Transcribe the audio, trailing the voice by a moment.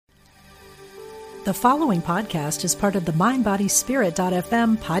The following podcast is part of the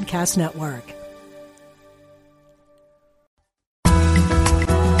MindBodySpirit.fm podcast network.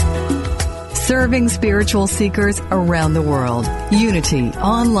 Serving spiritual seekers around the world. Unity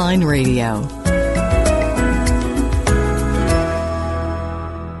Online Radio.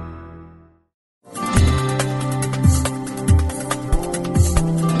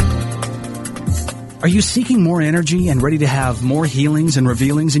 Are you seeking more energy and ready to have more healings and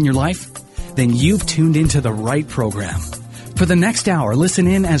revealings in your life? Then you've tuned into the right program. For the next hour, listen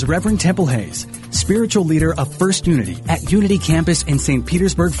in as Reverend Temple Hayes, spiritual leader of First Unity at Unity Campus in St.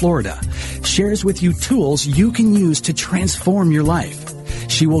 Petersburg, Florida, shares with you tools you can use to transform your life.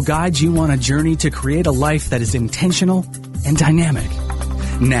 She will guide you on a journey to create a life that is intentional and dynamic.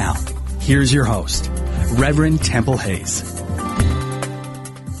 Now, here's your host, Reverend Temple Hayes.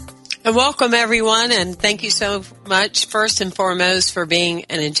 And welcome, everyone, and thank you so much, first and foremost, for being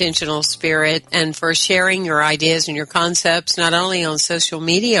an intentional spirit and for sharing your ideas and your concepts, not only on social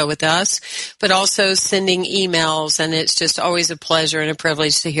media with us, but also sending emails. And it's just always a pleasure and a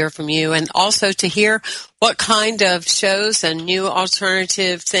privilege to hear from you, and also to hear what kind of shows and new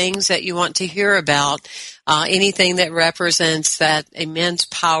alternative things that you want to hear about, anything that represents that immense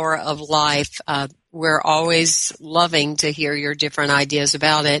power of life. We're always loving to hear your different ideas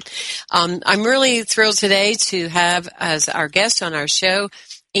about it. I'm really thrilled today to have as our guest on our show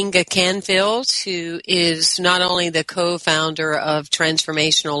Inga Canfield, who is not only the co-founder of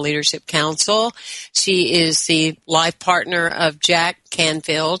Transformational Leadership Council, she is the life partner of Jack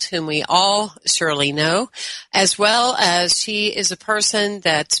Canfield, whom we all surely know, as well as she is a person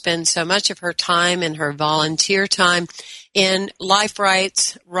that spends so much of her time and her volunteer time in life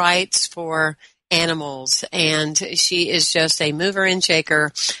rights for animals, and she is just a mover and shaker,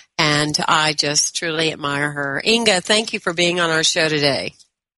 and I just truly admire her. Inga, thank you for being on our show today.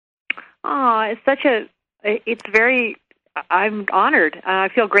 Oh, I'm honored. I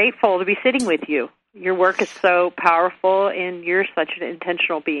feel grateful to be sitting with you. Your work is so powerful, and you're such an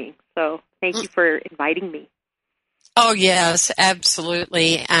intentional being. So thank you for inviting me. Oh, yes,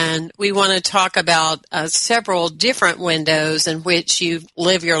 absolutely. And we want to talk about several different windows in which you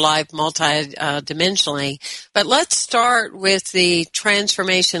live your life multidimensionally. But let's start with the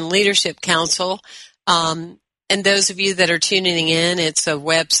Transformation Leadership Council. And those of you that are tuning in, it's a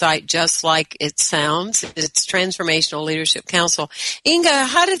website just like it sounds. It's Transformational Leadership Council. Inga,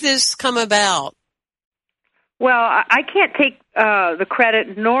 how did this come about? Well, I can't take the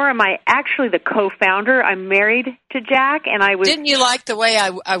credit, nor am I actually the co-founder. I'm married to Jack, and I was... Didn't you like the way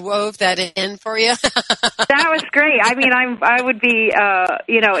I wove that in for you? That was great. I mean, I would be,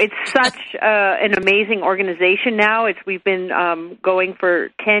 it's such an amazing organization now. We've been going for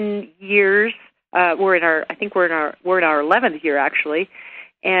 10 years. We're in our 11th year, actually,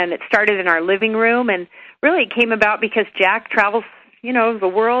 and it started in our living room, and really it came about because Jack travels,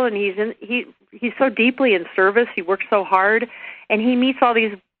 the world, and he's so deeply in service. He works so hard, and he meets all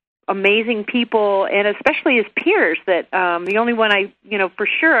these amazing people, and especially his peers. That the only one for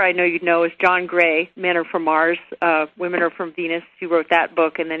sure I know you'd know is John Gray. Men are from Mars, women are from Venus. He wrote that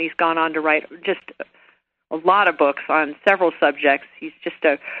book, and then he's gone on to write just a lot of books on several subjects. He's just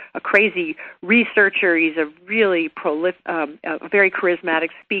a crazy researcher. He's a really prolific, a very charismatic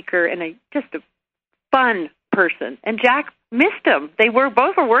speaker, and just a fun person. And Jack missed him.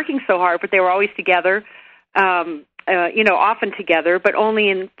 Both were working so hard, but they were always together, often together, but only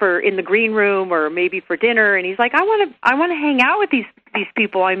in the green room or maybe for dinner. And he's like, I want to hang out with these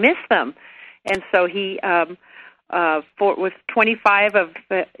people. I miss them. And so he was 25 of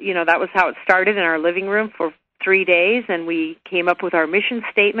that was how it started in our living room for 3 days, and we came up with our mission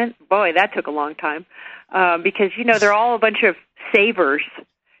statement. Boy, that took a long time because they're all a bunch of savers.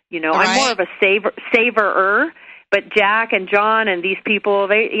 Right. I'm more of a saverer. But Jack and John and these people,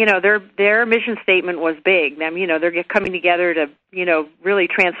 their mission statement was big. They're coming together to, really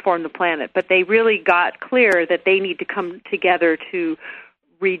transform the planet. But they really got clear that they need to come together to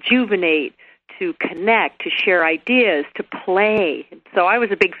rejuvenate, to connect, to share ideas, to play. So I was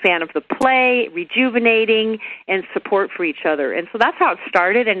a big fan of the play, rejuvenating, and support for each other. And so that's how it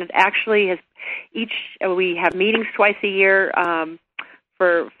started. And it actually has we have meetings twice a year,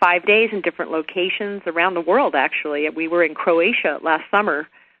 for 5 days in different locations around the world, actually. We were in Croatia last summer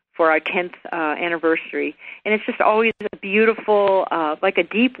for our 10th anniversary. And it's just always a beautiful, like a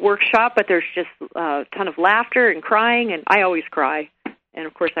deep workshop, but there's just a ton of laughter and crying, and I always cry. And,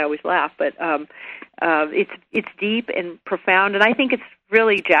 of course, I always laugh. But it's deep and profound, and I think it's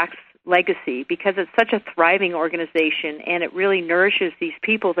really Jack's legacy because it's such a thriving organization, and it really nourishes these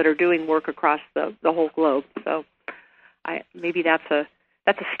people that are doing work across the whole globe. So maybe that's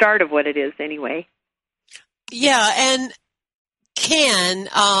that's a start of what it is anyway. Yeah, and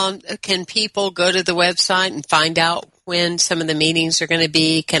can people go to the website and find out when some of the meetings are going to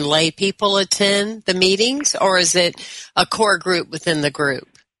be? Can lay people attend the meetings, or is it a core group within the group?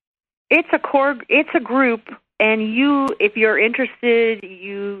 It's a group, and if you're interested,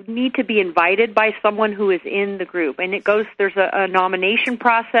 you need to be invited by someone who is in the group. And there's a nomination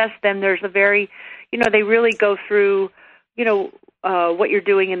process, then there's they really go through, what you're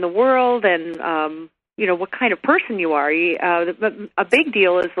doing in the world and, what kind of person you are. A big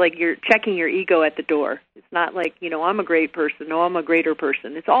deal is like you're checking your ego at the door. It's not like, I'm a great person. No, I'm a greater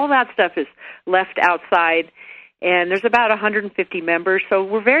person. It's all that stuff is left outside. And there's about 150 members. So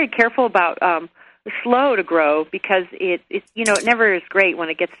we're very careful about slow to grow because it never is great when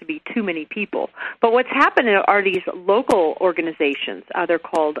it gets to be too many people. But what's happened are these local organizations. They're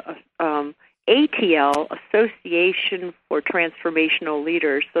called ATL, Association for Transformational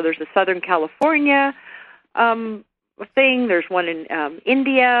Leaders. So there's a Southern California thing. There's one in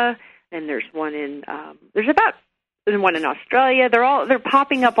India, and there's one in one in Australia. They're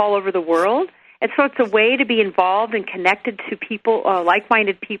popping up all over the world, and so it's a way to be involved and connected to people,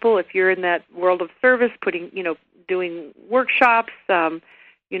 like-minded people. If you're in that world of service, doing workshops,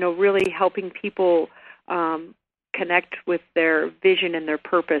 really helping people connect with their vision and their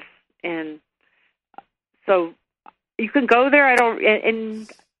purpose, and so you can go there.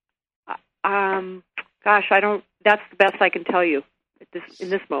 That's the best I can tell you in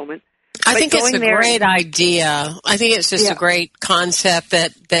this moment. I think it's a great idea. I think it's just a great concept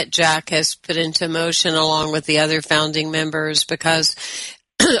that Jack has put into motion along with the other founding members, because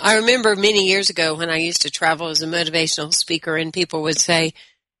I remember many years ago when I used to travel as a motivational speaker and people would say,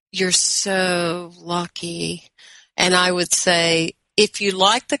 "You're so lucky." And I would say, "If you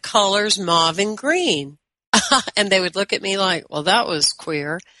like the colors mauve and green." And they would look at me like, "Well, that was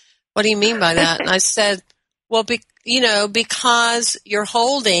queer. What do you mean by that?" And I said, "Well, because you're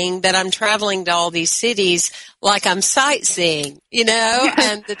holding that I'm traveling to all these cities like I'm sightseeing,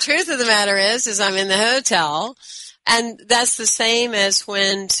 and the truth of the matter is I'm in the hotel." And that's the same as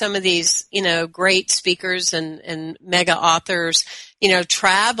when some of these, great speakers and mega authors,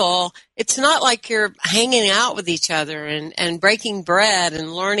 travel. It's not like you're hanging out with each other and breaking bread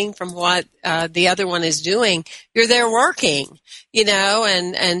and learning from what the other one is doing. You're there working,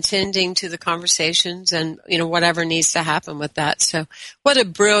 and tending to the conversations and, whatever needs to happen with that. So what a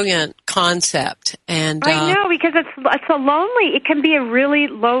brilliant concept. And I know, because it can be a really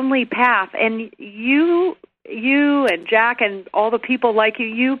lonely path. And you and Jack and all the people like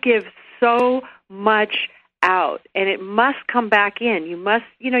you give so much out, and it must come back in. You must,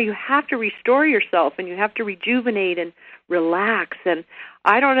 you have to restore yourself, and you have to rejuvenate and relax. And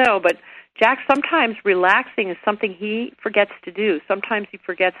I don't know, but Jack, sometimes relaxing is something he forgets to do. Sometimes he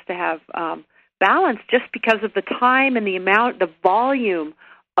forgets to have balance just because of the time and the volume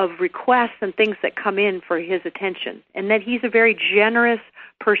of requests and things that come in for his attention, and that he's a very generous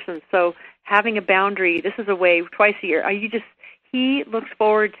person. So having a boundary, this is a way twice a year. He looks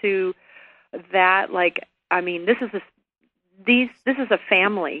forward to that. This is a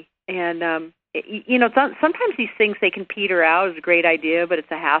family, and sometimes these things, they can peter out as a great idea, but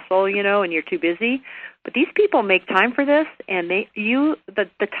it's a hassle, and you're too busy. But these people make time for this, and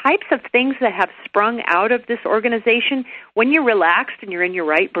the types of things that have sprung out of this organization, when you're relaxed and you're in your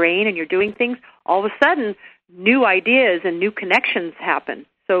right brain and you're doing things, all of a sudden new ideas and new connections happen.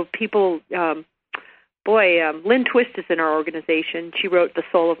 So people, Lynn Twist is in our organization. She wrote The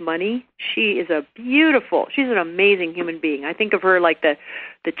Soul of Money. She's an amazing human being. I think of her like the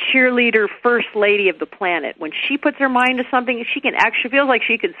cheerleader first lady of the planet. When she puts her mind to something, she feels like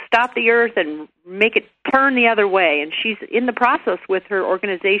she could stop the earth and make it turn the other way. And she's in the process with her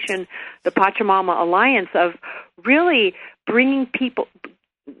organization, the Pachamama Alliance, of really bringing people,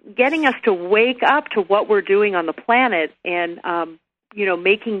 getting us to wake up to what we're doing on the planet, and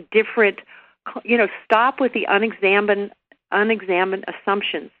making different, stop with the unexamined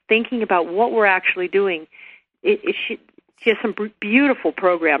assumptions, thinking about what we're actually doing. She has some beautiful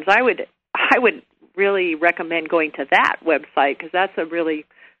programs. I would really recommend going to that website, because that's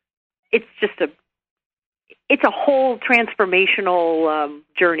it's a whole transformational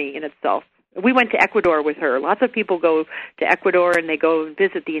journey in itself. We went to Ecuador with her. Lots of people go to Ecuador and they go and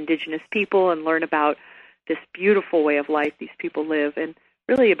visit the indigenous people and learn about this beautiful way of life these people live, and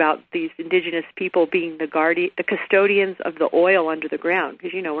really about these indigenous people being the custodians of the oil under the ground,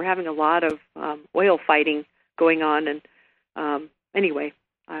 because we're having a lot of oil fighting going on. And anyway,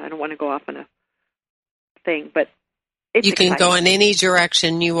 I don't want to go off on a thing, but it's you can exciting. go in any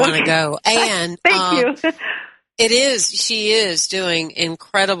direction you want to go. And thank you. It is. She is doing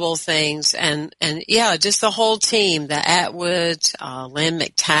incredible things, and yeah, just the whole team: the Atwoods, Lynn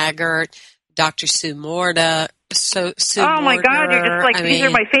McTaggart, Dr. Sue Morda. Sue Oh my God, you're just Morder. like, these are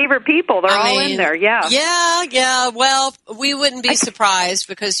my favorite people. They're all in there. Yeah. Yeah. Well, we wouldn't be surprised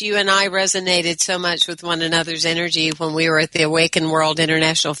because you and I resonated so much with one another's energy when we were at the Awaken World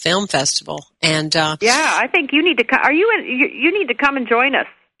International Film Festival. And yeah, I think you need to come. You need to come and join us.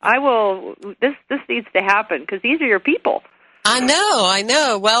 I will. This needs to happen because these are your people. I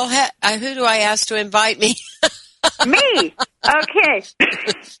know. Well, who do I ask to invite me? Me. Okay.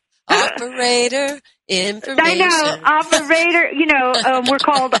 Operator information. I know, operator. We're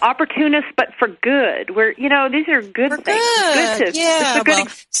called opportunists, but for good. These are good things. Good. Yeah.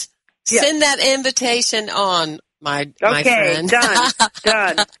 Send that invitation on, my friend.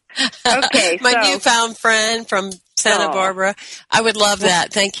 Done. Okay. My newfound friend from Santa Barbara. I would love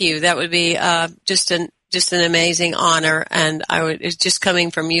that. Thank you. That would be just an amazing honor, and it's just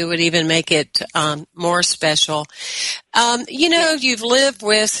coming from you would even make it more special. You've lived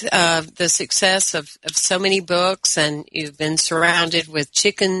with the success of so many books, and you've been surrounded with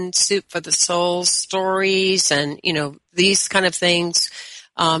Chicken Soup for the Soul stories, and these kind of things.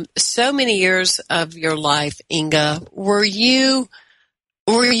 So many years of your life, Inga. Were you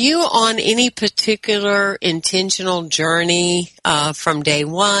on any particular intentional journey from day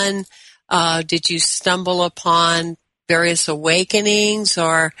one? Did you stumble upon various awakenings,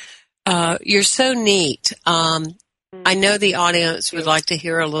 or you're so neat? I know the audience would like to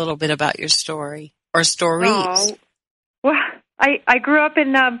hear a little bit about your story or stories. Oh. Well, I grew up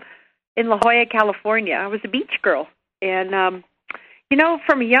in La Jolla, California. I was a beach girl, and from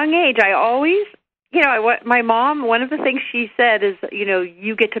a young age, I always, my mom, one of the things she said is,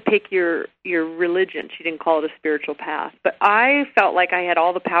 you get to pick your religion. She didn't call it a spiritual path, but I felt like I had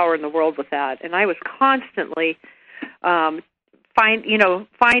all the power in the world with that, and I was constantly finding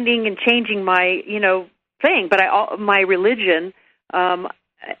and changing my thing. But my religion,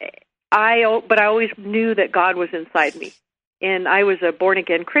 I always knew that God was inside me, and I was a born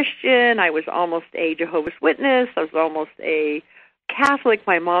again Christian. I was almost a Jehovah's Witness. I was almost a Catholic.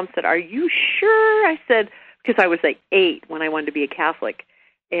 My mom said, "Are you sure?" I said, because I was like 8 when I wanted to be a Catholic,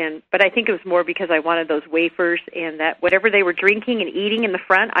 but I think it was more because I wanted those wafers and that whatever they were drinking and eating in the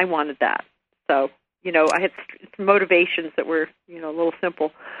front, I wanted that. So I had motivations that were a little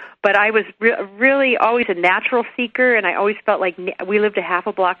simple, but I was really always a natural seeker, and I always felt like we lived a half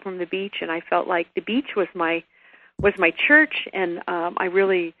a block from the beach, and I felt like the beach was my church, and I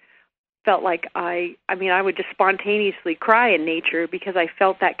really felt like I would just spontaneously cry in nature because I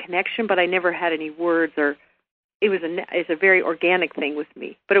felt that connection, but I never had any words, or it's a very organic thing with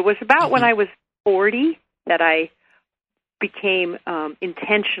me. But it was about when I was 40 that I became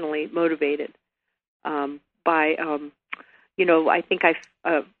intentionally motivated by, I think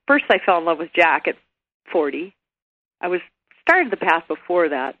first I fell in love with Jack at 40. I started the path before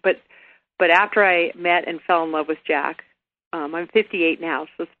that, but after I met and fell in love with Jack, I'm 58 now,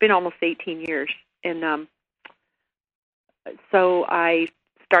 so it's been almost 18 years. And so I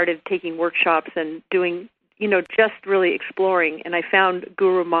started taking workshops and doing, just really exploring. And I found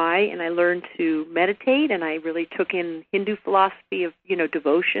Guru Mai, and I learned to meditate, and I really took in Hindu philosophy of,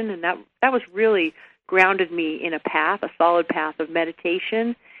 devotion. And that was really grounded me in a solid path of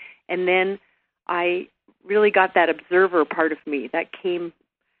meditation. And then I really got that observer part of me that came.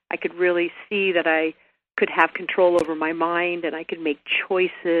 I could really see that I could have control over my mind, and I could make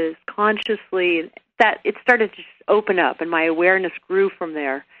choices consciously, and that it started to just open up, and my awareness grew from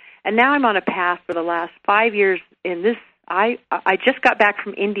there. And now I'm on a path for the last 5 years in this. I just got back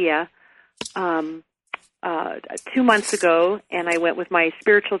from India 2 months ago, and I went with my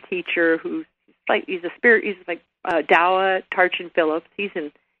spiritual teacher, he's Dawa Tarchin Phillips. He's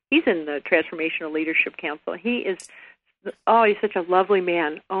in the Transformational Leadership Council. He's such a lovely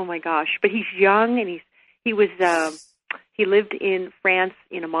man. Oh my gosh! But he's young, and he lived in France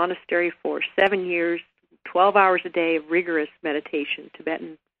in a monastery for 7 years, 12 hours a day of rigorous meditation,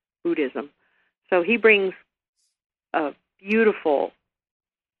 Tibetan Buddhism. So he brings a beautiful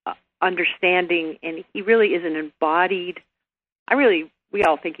understanding, and he really is an embodied. We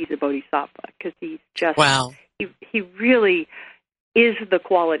all think he's a bodhisattva because he's just wow. He really is the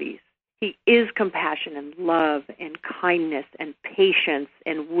qualities. He is compassion and love and kindness and patience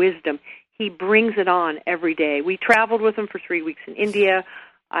and wisdom. He brings it on every day. We traveled with him for 3 weeks in India.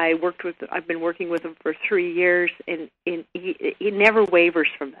 I've been working with him for 3 years, and he never wavers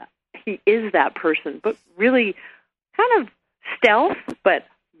from that. He is that person, but really kind of stealth, but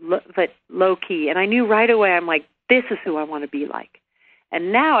low key. And I knew right away, I'm like, this is who I want to be like.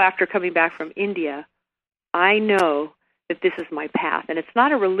 And now, after coming back from India, I know that this is my path. And it's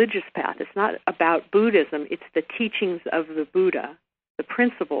not a religious path. It's not about Buddhism. It's the teachings of the Buddha, the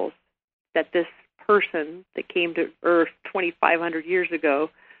principles that this person that came to Earth 2,500 years ago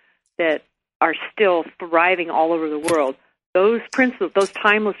that are still thriving all over the world. Those principles, those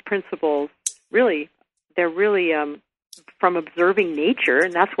timeless principles, really, they're really from observing nature,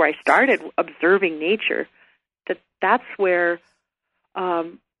 and that's where I started, observing nature. That's where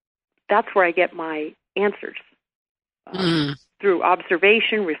I get my answers through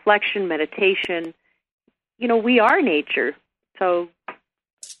observation, reflection, meditation. You know, we are nature, so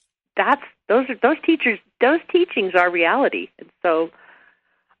those teachings are reality, and so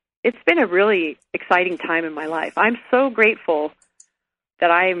it's been a really exciting time in my life. I'm so grateful that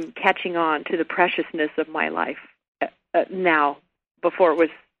I'm catching on to the preciousness of my life now. Before it was,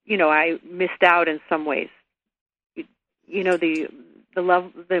 you know, I missed out in some ways. You know, the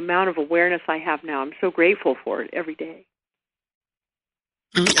amount of awareness I have now, I'm so grateful for it every day.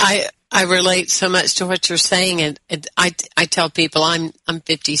 I relate so much to what you're saying, and I tell people I'm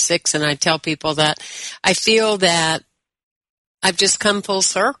 56, and I tell people that I feel that I've just come full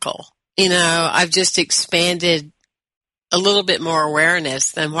circle. You know, I've just expanded a little bit more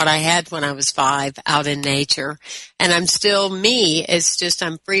awareness than what I had when I was 5 out in nature. And I'm still me. It's just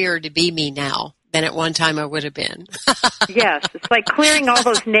I'm freer to be me now than at one time I would have been. Yes. It's like clearing all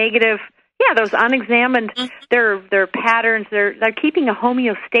those negative, those unexamined, they're patterns. They're keeping a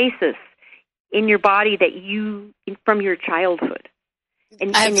homeostasis in your body that from your childhood.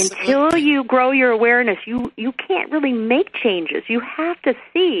 And until you grow your awareness, you can't really make changes. You have to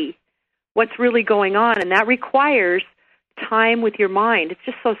see what's really going on, and that requires time with your mind. It's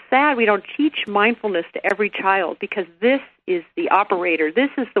just so sad we don't teach mindfulness to every child, because this is the operator. This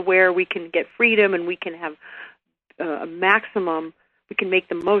is where we can get freedom, and we can have a maximum. We can make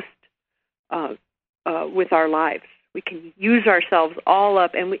the most with our lives. We can use ourselves all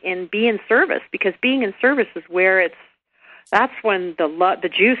up and be in service, because being in service is where that's when the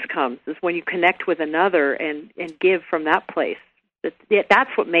juice comes, is when you connect with another and give from that place. That's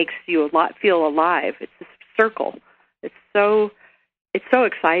what makes you feel alive. It's this circle. It's so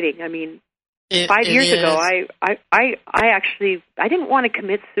exciting. I mean, 5 years ago, I actually didn't want to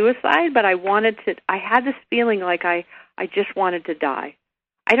commit suicide, but I had this feeling like I just wanted to die.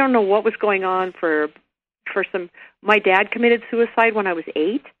 I don't know what was going on my dad committed suicide when I was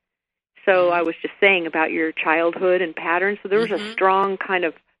 8. So I was just saying about your childhood and patterns. So there was a strong kind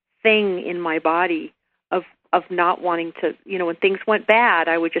of thing in my body of not wanting to, you know, when things went bad,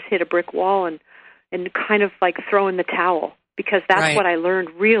 I would just hit a brick wall and kind of like throw in the towel, because that's what I learned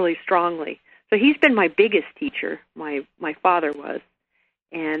really strongly. So he's been my biggest teacher, my father was.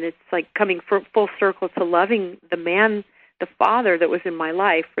 And it's like coming full circle to loving the father that was in my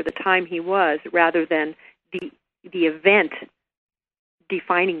life for the time he was, rather than the event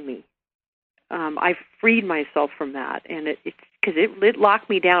defining me. I freed myself from that, and it's because it locked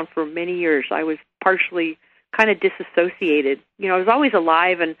me down for many years. I was partially kind of disassociated. You know, I was always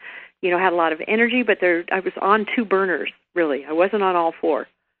alive and, you know, had a lot of energy, but I was on 2 burners, really. I wasn't on all 4.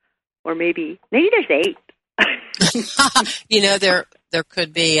 Or maybe there's 8. You know, there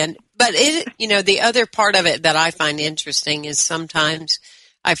could be. But the other part of it that I find interesting is sometimes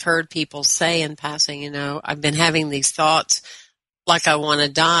I've heard people say in passing, you know, I've been having these thoughts like I want to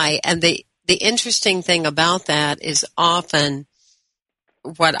die. And the interesting thing about that is often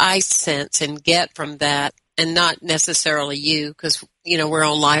what I sense and get from that, and not necessarily you, because, you know, we're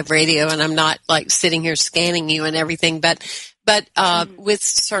on live radio and I'm not like sitting here scanning you and everything, but with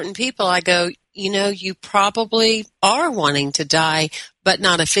certain people I go, you know, you probably are wanting to die, but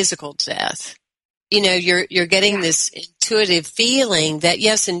not a physical death. You know, you're getting this intuitive feeling that,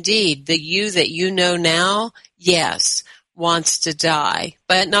 yes, indeed, the you that you know now, yes, wants to die,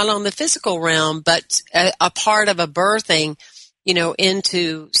 but not on the physical realm, but a part of a birthing, you know,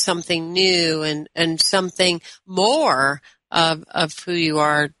 into something new and something more of who you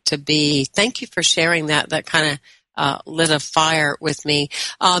are to be. Thank you for sharing that. That kind of lit a fire with me.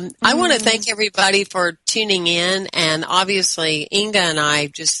 I want to thank everybody for tuning in, and obviously Inga and I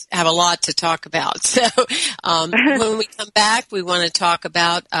just have a lot to talk about. So when we come back, we want to talk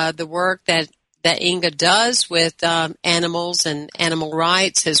about the work that Inga does with animals and animal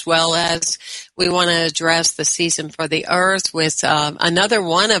rights, as well as we want to address the season for the earth with another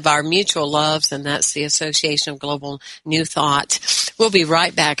one of our mutual loves, and that's the Association of Global New Thought. We'll be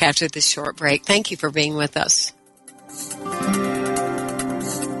right back after this short break. Thank you for being with us.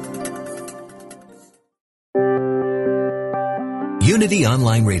 Unity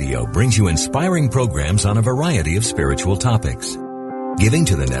Online Radio brings you inspiring programs on a variety of spiritual topics. Giving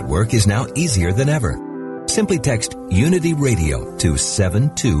to the network is now easier than ever. Simply text Unity Radio to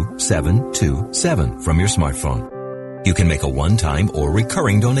 72727 from your smartphone. You can make a one-time or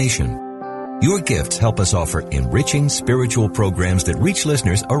recurring donation. Your gifts help us offer enriching spiritual programs that reach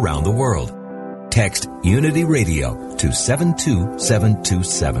listeners around the world. Text Unity Radio to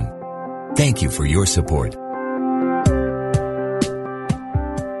 72727. Thank you for your support.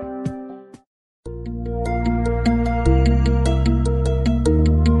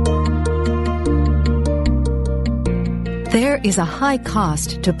 There is a high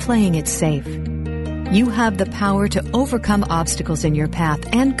cost to playing it safe. You have the power to overcome obstacles in your path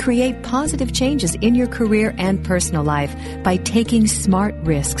and create positive changes in your career and personal life by taking smart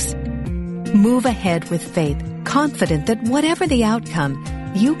risks. Move ahead with faith, confident that whatever the outcome,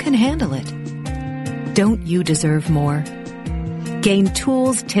 you can handle it. Don't you deserve more? Gain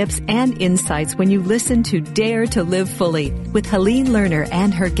tools, tips, and insights when you listen to Dare to Live Fully with Helene Lerner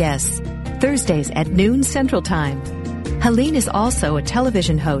and her guests, Thursdays at noon Central Time. Helene is also a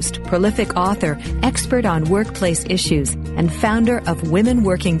television host, prolific author, expert on workplace issues, and founder of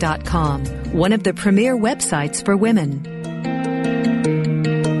WomenWorking.com, one of the premier websites for women.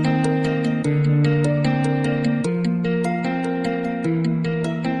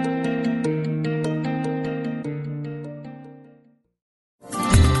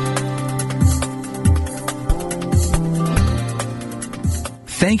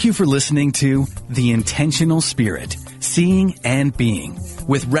 Thank you for listening to The Intentional Spirit, Seeing and Being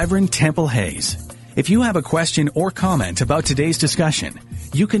with Reverend Temple Hayes. If you have a question or comment about today's discussion,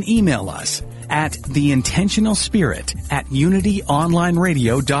 you can email us at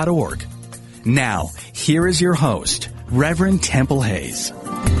theintentionalspirit@unityonlineradio.org. Now, here is your host, Reverend Temple Hayes.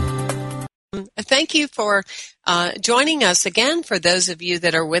 Thank you for joining us again. For those of you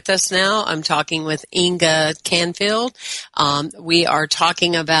that are with us now, I'm talking with Inga Canfield. We are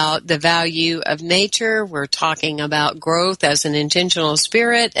talking about the value of nature. We're talking about growth as an intentional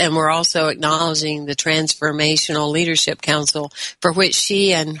spirit, and we're also acknowledging the Transformational Leadership Council, for which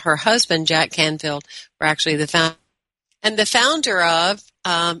she and her husband, Jack Canfield, were actually the founder. And the founder of,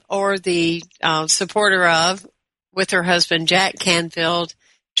 or the supporter of, with her husband, Jack Canfield,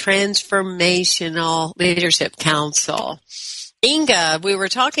 Transformational Leadership Council. Inga, we were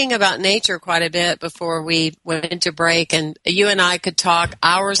talking about nature quite a bit before we went into break, and you and I could talk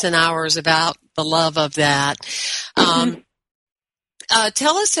hours and hours about the love of that. Tell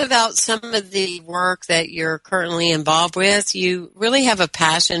us about some of the work that you're currently involved with. You really have a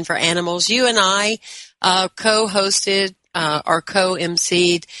passion for animals. You and I co-hosted or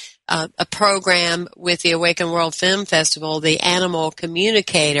co-emceed a program with the Awaken World Film Festival, the Animal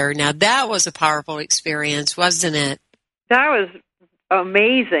Communicator. Now, that was a powerful experience, wasn't it? That was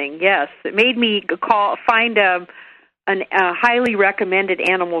amazing, yes. It made me find a highly recommended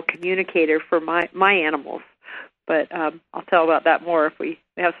animal communicator for my animals. But I'll tell about that more if we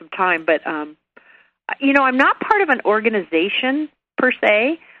have some time. But, I'm not part of an organization per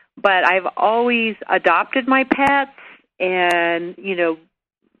se, but I've always adopted my pets, and,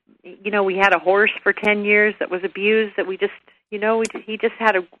 we had a horse for 10 years that was abused, that we just, he just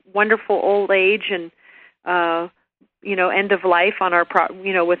had a wonderful old age and, end of life on our,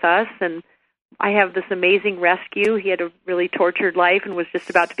 with us. And I have this amazing rescue. He had a really tortured life and was just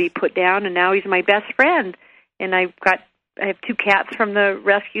about to be put down, and now he's my best friend. And I have 2 cats from the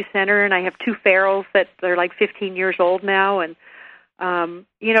rescue center, and I have 2 ferals that they're like 15 years old now. And,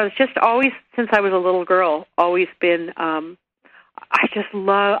 it's just always, since I was a little girl, always been, I just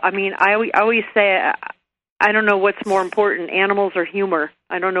love, I always say, I don't know what's more important, animals or humor.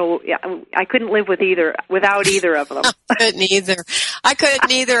 I don't know. I couldn't live without either of them. I couldn't either.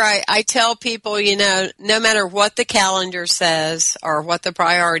 I tell people, no matter what the calendar says or what the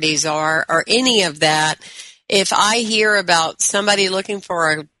priorities are or any of that, if I hear about somebody looking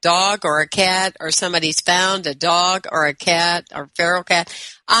for a dog or a cat, or somebody's found a dog or a cat or feral cat,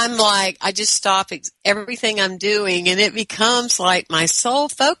 I'm like, I just stop everything I'm doing, and it becomes like my sole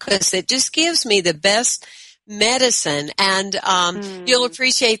focus. It just gives me the best medicine. And you'll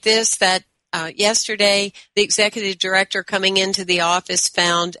appreciate this, that yesterday the executive director coming into the office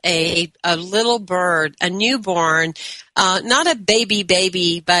found a little bird, a newborn, not a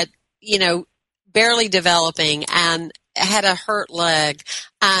baby, but, barely developing, and had a hurt leg,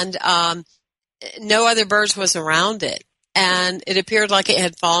 and no other birds was around it. And it appeared like it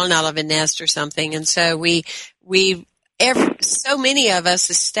had fallen out of a nest or something. And so so many of us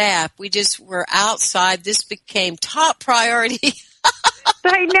as staff, we just were outside. This became top priority.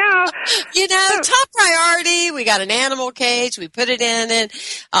 I know. Top priority. We got an animal cage. We put it in it.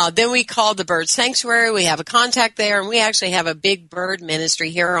 Then we called the bird sanctuary. We have a contact there, and we actually have a big bird ministry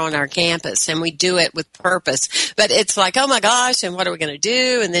here on our campus, and we do it with purpose. But it's like, oh my gosh, and what are we going to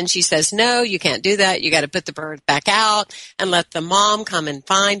do? And then she says, no, you can't do that. You got to put the bird back out and let the mom come and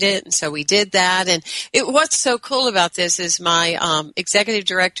find it. And so we did that. And what's so cool about this is my executive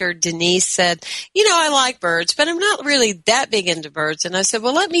director, Denise, said, I like birds, but I'm not really that big into birds. And I said,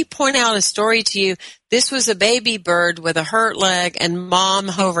 well, let me point out a story to you. This was a baby bird with a hurt leg and mom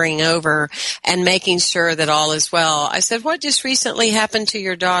hovering over and making sure that all is well. I said, what just recently happened to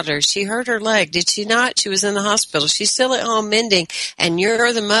your daughter? She hurt her leg. Did she not? She was in the hospital. She's still at home mending, and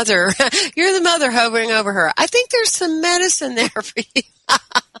you're the mother. You're the mother hovering over her. I think there's some medicine there for you.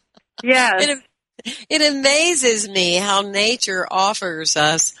 Yes. It amazes me how nature offers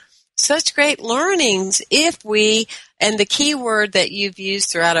us such great learnings and the key word that you've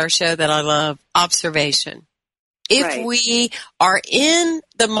used throughout our show that I love, observation. If we are in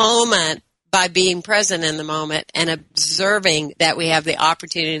the moment by being present in the moment and observing that we have the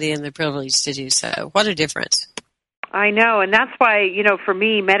opportunity and the privilege to do so, what a difference. I know, and that's why, for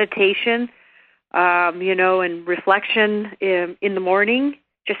me, meditation, and reflection in the morning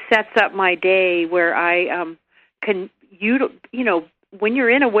just sets up my day where I can, when you're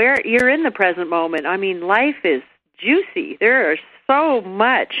you're in the present moment. I mean, life is juicy. There is so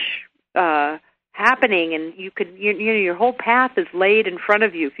much happening, and your whole path is laid in front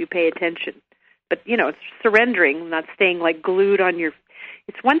of you if you pay attention. But it's surrendering, not staying like glued on your.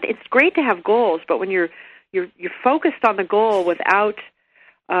 It's great to have goals, but when you're focused on the goal without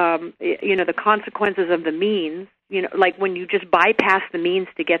the consequences of the means. Like when you just bypass the means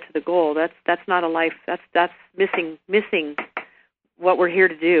to get to the goal. That's not a life. That's missing what we're here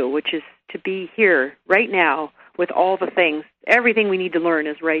to do, which is to be here right now with all the things. Everything we need to learn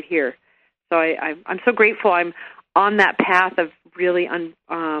is right here. So I'm so grateful I'm on that path of really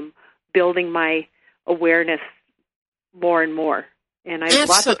building my awareness more and more. And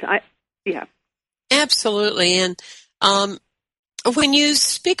Absolutely. And when you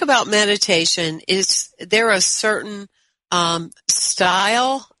speak about meditation, is there a certain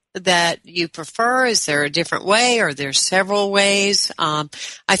style that you prefer? Is there a different way, or there several ways? I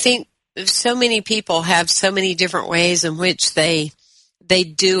think so many people have so many different ways in which they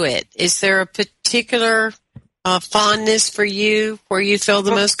do it. Is there a particular fondness for you where you feel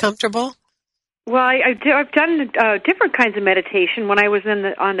the most comfortable? Well, I've done different kinds of meditation. When I was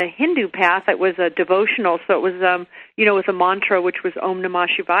on the Hindu path, it was a devotional, so it was with a mantra, which was Om Namah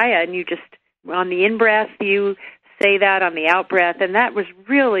Shivaya, and you just on the in breath you say that, on the out breath, and that was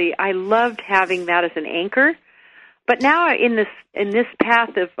really, I loved having that as an anchor. But now in this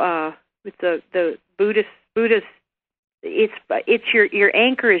path of with the Buddhist, it's your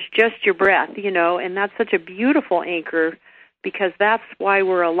anchor is just your breath, and that's such a beautiful anchor because that's why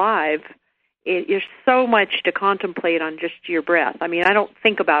we're alive. There's so much to contemplate on just your breath. I mean, I don't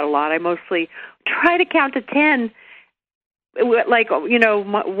think about a lot. I mostly try to count to 10, like,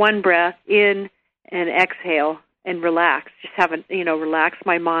 one breath in and exhale and relax. Just relax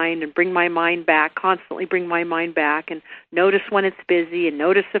my mind and bring my mind back, constantly bring my mind back, and notice when it's busy and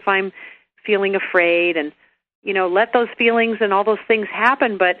notice if I'm feeling afraid, and, let those feelings and all those things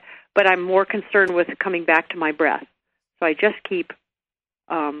happen, but I'm more concerned with coming back to my breath. So I just keep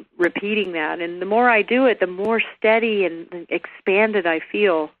repeating that, and the more I do it, the more steady and expanded I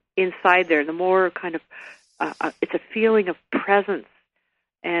feel inside there. The more kind of it's a feeling of presence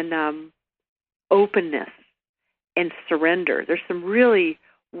and openness and surrender. There's some really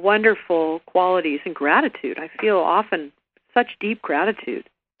wonderful qualities and gratitude. I feel often such deep gratitude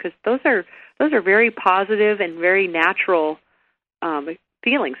because those are very positive and very natural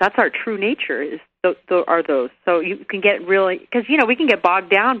feelings. That's our true nature. Are those. So you can get really, because, we can get bogged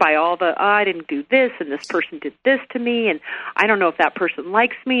down by all the, I didn't do this, and this person did this to me, and I don't know if that person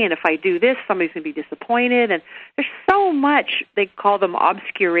likes me, and if I do this, somebody's going to be disappointed. And there's so much, they call them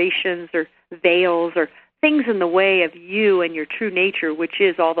obscurations or veils or things in the way of you and your true nature, which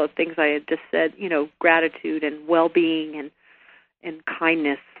is all those things I had just said, gratitude and well-being and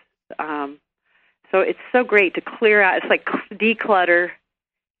kindness. So it's so great to clear out. It's like declutter,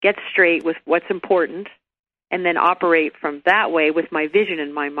 get straight with what's important, and then operate from that way with my vision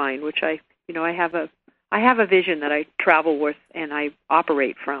in my mind, which I have a vision that I travel with and I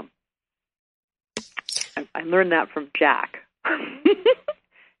operate from. I learned that from Jack.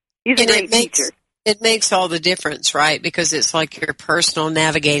 He's a great teacher. It makes all the difference, right? Because it's like your personal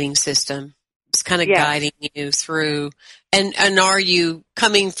navigating system. It's kind of guiding you through. And are you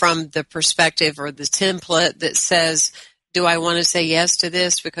coming from the perspective or the template that says, do I want to say yes to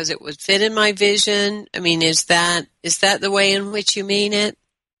this because it would fit in my vision? I mean, is that the way in which you mean it?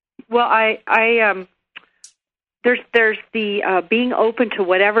 Well, there's the being open to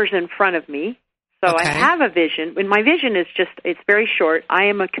whatever's in front of me. So Okay. I have a vision, and my vision is it's very short. I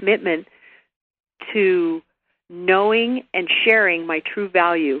am a commitment to knowing and sharing my true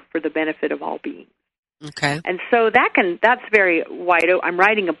value for the benefit of all beings. Okay. And so that's very wide open. I'm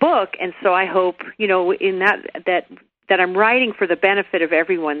writing a book, and so I hope, in that I'm writing for the benefit of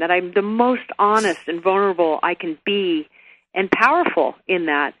everyone, that I'm the most honest and vulnerable I can be and powerful in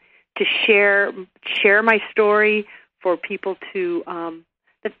that, to share my story for people to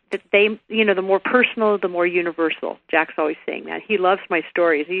that they, the more personal, the more universal. Jack's always saying that. He loves my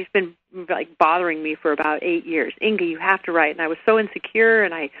stories. He's been bothering me for about 8 years. Inga, you have to write. And I was so insecure,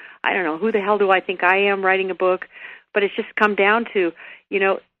 and I don't know, who the hell do I think I am writing a book? But it's just come down to,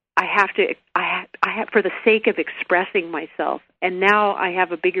 I have for the sake of expressing myself. And now I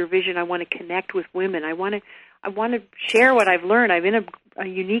have a bigger vision. I want to connect with women. I want to share what I've learned. I'm in a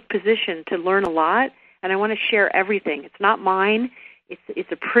unique position to learn a lot, and I want to share everything. It's not mine.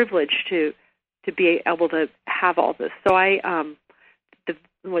 It's a privilege to be able to have all this. So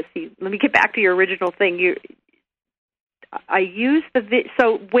let's see. Let me get back to your original thing. I use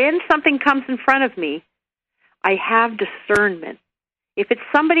so when something comes in front of me, I have discernment. If it's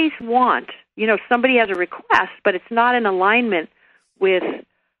somebody's want, somebody has a request, but it's not in alignment with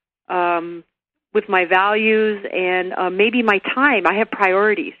my values and maybe my time. I have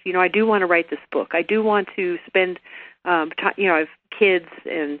priorities. I do want to write this book. I do want to spend time. I have kids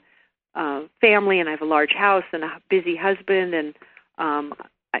and family, and I have a large house and a busy husband. And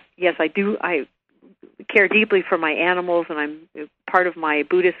yes, I do. I care deeply for my animals, and I'm part of my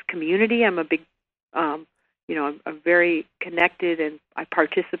Buddhist community. I'm a big, I'm very connected, and I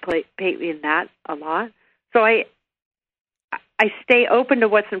participate in that a lot. So I stay open to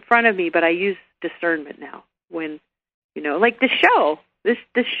what's in front of me, but I use discernment now. When, like the show. This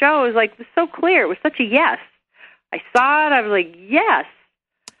show is so clear. It was such a yes. I saw it. I was like, yes.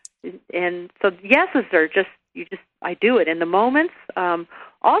 And so yeses are I do it in the moments.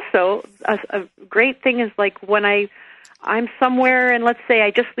 Also, a great thing is when I'm somewhere, and let's say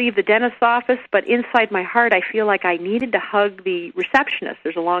I just leave the dentist's office, but inside my heart I feel like I needed to hug the receptionist.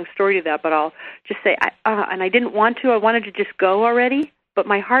 There's a long story to that, but I'll just say, and I didn't want to. I wanted to just go already, but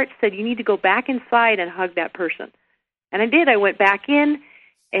my heart said, you need to go back inside and hug that person. And I did. I went back in,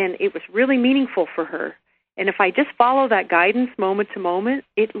 and it was really meaningful for her. And if I just follow that guidance moment to moment,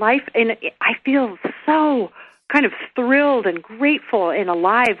 I feel so kind of thrilled and grateful and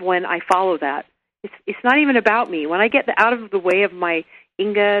alive when I follow that. It's not even about me. When I get out of the way of my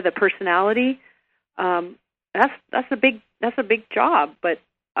Inga, the personality, that's a big job. But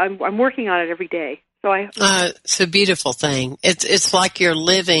I'm working on it every day. So it's a beautiful thing. It's like you're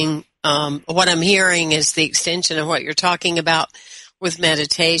living. What I'm hearing is the extension of what you're talking about with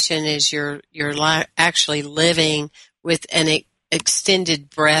meditation. Is you're actually living with an extended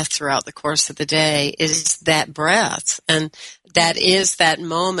breath throughout the course of the day. Is that breath, and that is that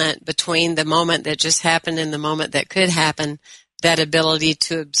moment between the moment that just happened and the moment that could happen. That ability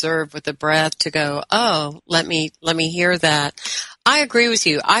to observe with the breath, to go, oh, let me hear that. I agree with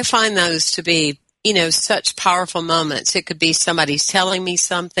you. I find those to be, such powerful moments. It could be somebody's telling me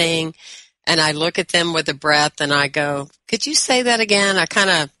something, and I look at them with a breath, and I go, could you say that again? I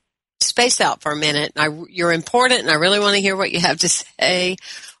kind of space out for a minute. You're important, and I really want to hear what you have to say.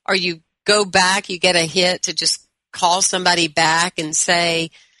 Or you go back, you get a hit to just call somebody back and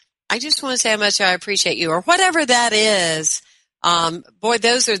say, I just want to say how much I appreciate you, or whatever that is. Boy,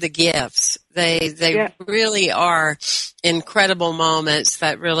 those are the gifts. They really are incredible moments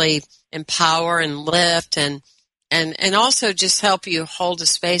that really empower and lift and also just help you hold a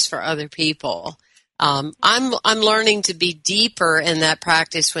space for other people. I'm learning to be deeper in that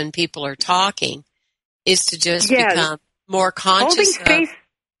practice when people are talking, is to just become more conscious. Holding space.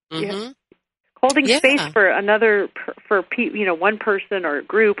 Mm-hmm. Holding space for another, for one person or a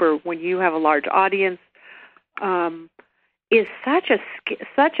group, or when you have a large audience, is such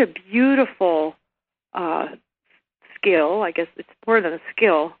a beautiful skill. I guess it's more than a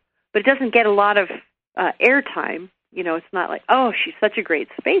skill, but it doesn't get a lot of airtime. It's not like, oh, she's such a great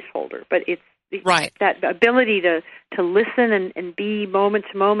space holder, but it's right. That ability to listen and be moment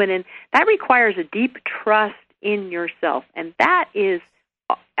to moment, and that requires a deep trust in yourself, and that is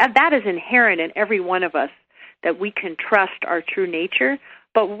inherent in every one of us, that we can trust our true nature.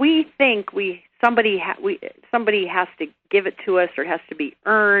 But we think somebody has to give it to us, or it has to be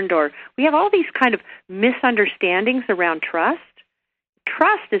earned, or we have all these kind of misunderstandings around trust.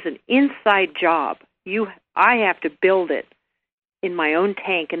 Trust is an inside job. I have to build it in my own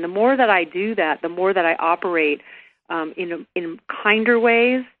tank. And the more that I do that, the more that I operate in kinder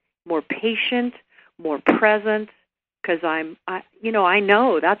ways, more patient, more present, because I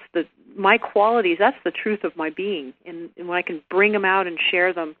know that's my qualities, that's the truth of my being. And when I can bring them out and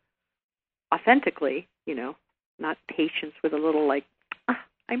share them authentically, not patience with a little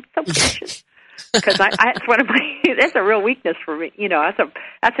I'm so patient. Because it's one of that's a real weakness for me. That's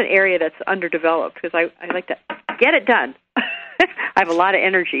an area that's underdeveloped because I like to get it done. I have a lot of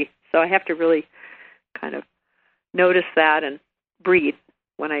energy, so I have to really kind of notice that and breathe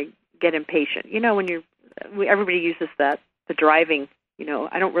when I get impatient. Everybody uses the driving.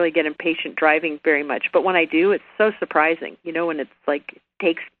 I don't really get impatient driving very much, but when I do, it's so surprising. When it's like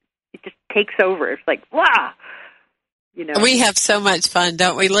it just takes over. It's like, wow. We have so much fun,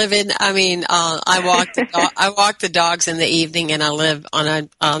 don't we? I walk the dogs in the evening, and I live on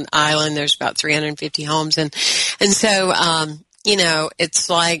an island. There's about 350 homes, and so it's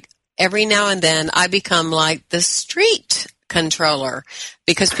like every now and then I become like the street controller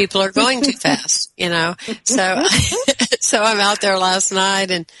because people are going too fast, So so I'm out there last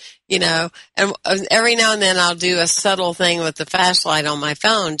night, and and every now and then I'll do a subtle thing with the flashlight on my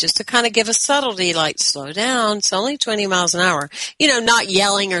phone just to kind of give a subtlety, like, slow down, it's only 20 miles an hour. Not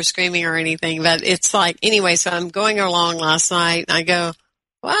yelling or screaming or anything, but it's like, anyway, so I'm going along last night, and I go,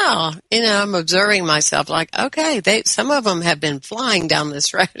 wow, I'm observing myself like, okay, some of them have been flying down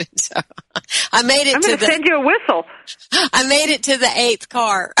this road. And so I made it. I'm going to send you a whistle. I made it to the 8th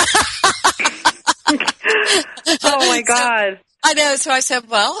car. Oh, my God. I know. So I said,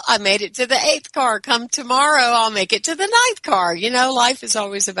 well, I made it to the 8th car. Come tomorrow, I'll make it to the 9th car. Life is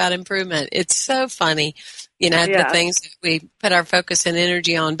always about improvement. It's so funny, the things that we put our focus and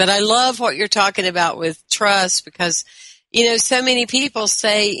energy on. But I love what you're talking about with trust because, so many people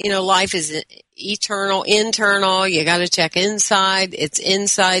say, life is eternal, internal. You got to check inside. It's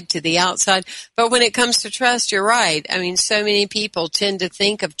inside to the outside. But when it comes to trust, you're right. So many people tend to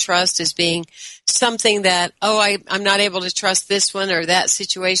think of trust as being something that, I'm not able to trust this one or that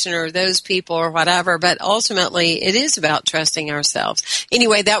situation or those people or whatever. But ultimately, it is about trusting ourselves.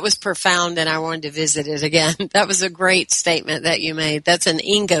 Anyway, that was profound, and I wanted to visit it again. That was a great statement that you made. That's an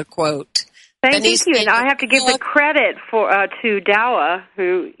Inga quote. Thank you, and I have to give the credit to Dawa,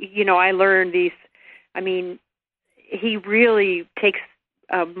 who, I learned these, he really takes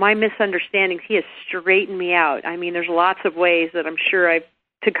my misunderstandings, he has straightened me out. There's lots of ways that I'm sure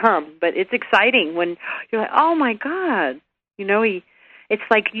to come, but it's exciting when you're like, oh my God, it's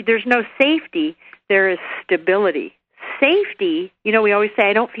like there's no safety, there is stability. Safety, we always say,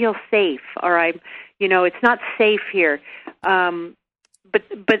 I don't feel safe, or it's not safe here. But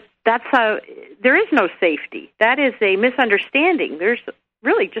that's there is no safety. That is a misunderstanding. There's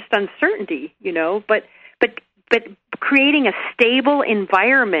really just uncertainty, but creating a stable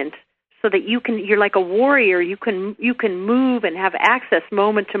environment so that you're like a warrior, you can move and have access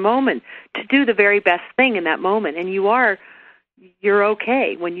moment to moment to do the very best thing in that moment. And you're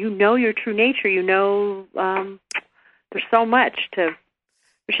okay. When you know your true nature, there's so much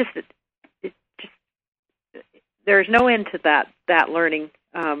there's no end to that learning.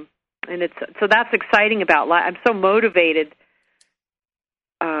 And so that's exciting about life. I'm so motivated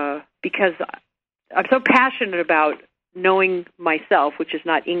because I'm so passionate about knowing myself, which is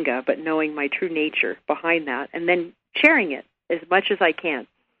not Inga, but knowing my true nature behind that, and then sharing it as much as I can.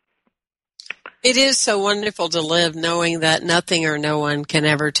 It is so wonderful to live knowing that nothing or no one can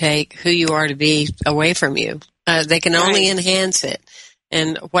ever take who you are to be away from you. They can only enhance it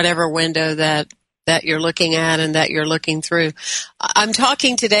in whatever window that you're looking at and that you're looking through. I'm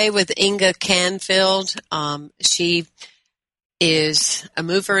talking today with Inga Canfield. She is a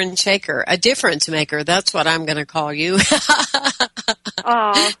mover and shaker, a difference maker. That's what I'm going to call you.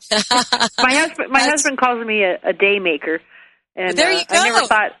 Oh, my husband calls me a day maker, and there you go. I never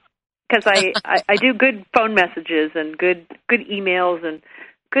thought, because I do good phone messages and good emails and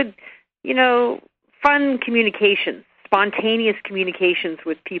good, fun communications. Spontaneous communications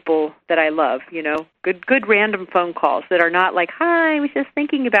with people that I love, good random phone calls that are not like, hi, I was just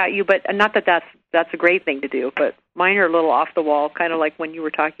thinking about you, but not that's a great thing to do, but mine are a little off the wall, kind of like when you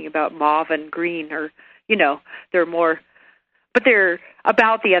were talking about mauve and green, or, they're more, but they're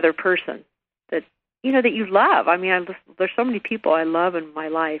about the other person that, that you love. There's so many people I love in my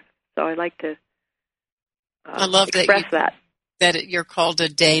life, so I like to I love express that you're called a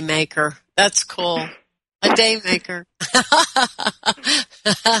day maker. That's cool. A day maker.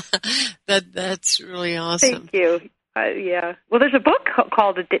 That's really awesome. Thank you. Yeah. Well, there's a book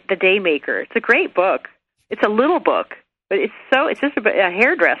called The Day Maker. It's a great book. It's a little book, but it's just a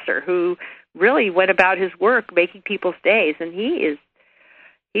hairdresser who really went about his work making people's days, and he's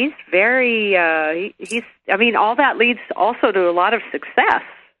very, all that leads also to a lot of success.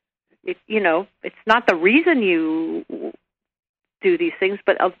 It's not the reason you do these things,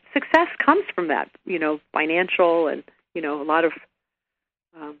 but success comes from that, financial and, a lot of,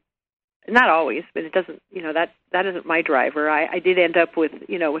 not always, but it doesn't, that isn't my driver. I did end up with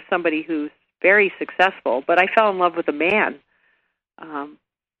somebody who's very successful, but I fell in love with a man.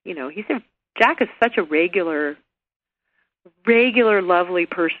 Jack is such a regular, lovely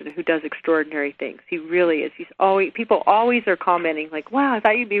person who does extraordinary things. He really is. People always are commenting like, wow, I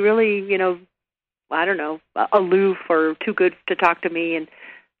thought you'd be really, I don't know, aloof or too good to talk to me. And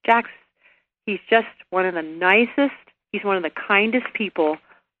he's just one of the nicest, he's one of the kindest people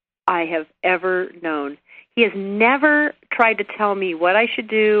I have ever known. He has never tried to tell me what I should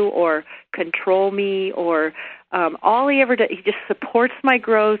do or control me or all he ever does, he just supports my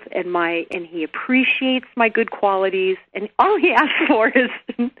growth and he appreciates my good qualities. And all he asks for is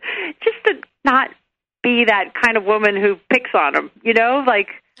just to not be that kind of woman who picks on him, like,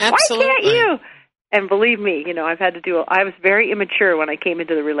 Absolutely. Why can't you? And believe me, I was very immature when I came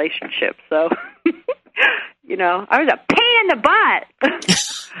into the relationship. So, I was a pain in the butt.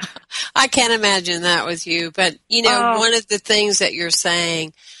 I can't imagine that with you. But, one of the things that you're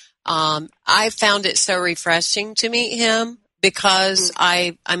saying, I found it so refreshing to meet him because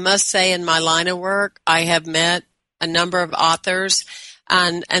I must say in my line of work, I have met a number of authors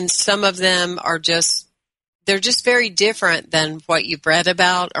and some of them are they're just very different than what you've read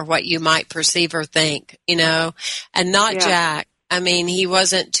about or what you might perceive or think, and not Jack. I mean, he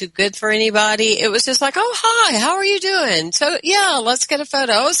wasn't too good for anybody. It was just like, oh, hi, how are you doing? So, yeah, let's get a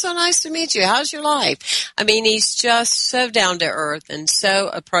photo. Oh, so nice to meet you. How's your life? I mean, he's just so down to earth and so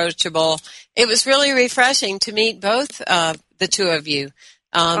approachable. It was really refreshing to meet both the two of you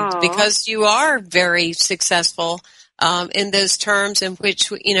because you are very successful in those terms in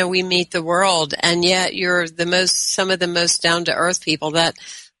which, we meet the world. And yet you're some of the most down to earth people that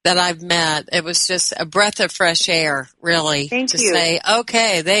I've met. It was just a breath of fresh air, really, Thank you. Say,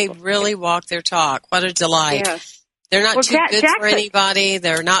 okay, they really walk their talk. What a delight. Yeah. They're not too good for anybody.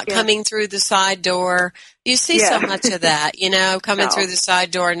 They're not coming through the side door. You see so much of that, coming through the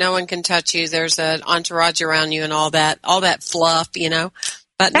side door. No one can touch you. There's an entourage around you and all that fluff, but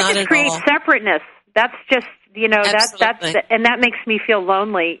that not just at creates all. separateness. That's just, and that makes me feel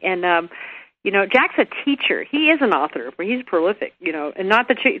lonely. And, Jack's a teacher. He is an author, but he's prolific, and not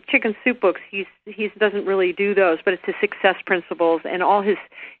the chicken soup books. He doesn't really do those, but it's his success principles and all his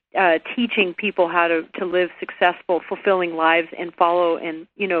teaching people how to live successful, fulfilling lives and follow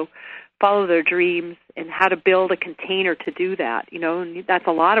their dreams and how to build a container to do that, and that's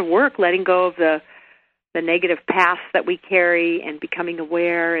a lot of work, letting go of the negative past that we carry and becoming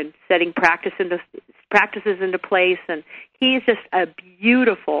aware and setting practices into place. And he's just a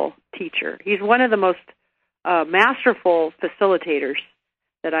beautiful teacher. He's one of the most masterful facilitators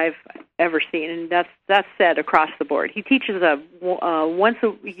that I've ever seen, and that's said across the board. He teaches once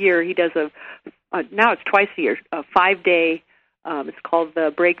a year. He does now it's twice a year, a 5-day. It's called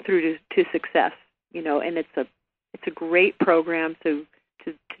the Breakthrough to Success. And it's a great program to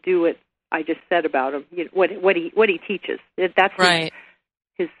do what I just said about him. What he teaches. That's right.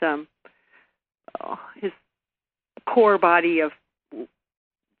 His core body of.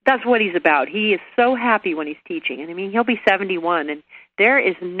 That's what he's about. He is so happy when he's teaching. And I mean, he'll be 71, and there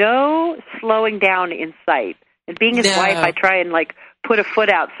is no slowing down in sight. And being his wife, I try and put a foot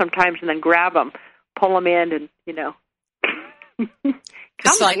out sometimes and then grab him, pull him in, and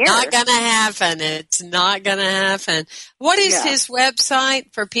it's not going to happen. It's not going to happen. What is his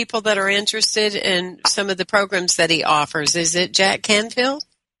website for people that are interested in some of the programs that he offers? Is it Jack Canfield?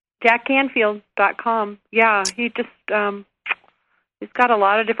 JackCanfield.com. Yeah, he just he's got a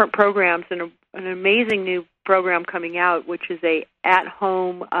lot of different programs and an amazing new program coming out, which is a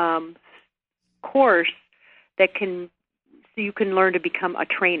at-home course that so you can learn to become a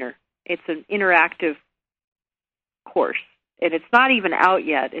trainer. It's an interactive course. And it's not even out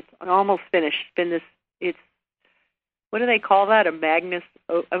yet. It's almost finished. It's what do they call that? A Magnus?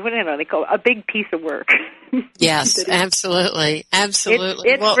 What do they call it? A big piece of work. Yes, absolutely. It's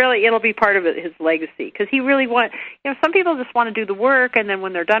really, it'll be part of his legacy because he really some people just want to do the work and then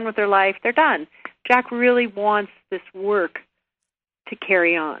when they're done with their life, they're done. Jack really wants this work to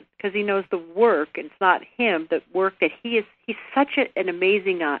carry on because he knows the work, and it's not him, the work that he's such an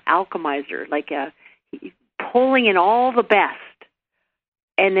amazing alchemizer, pulling in all the best,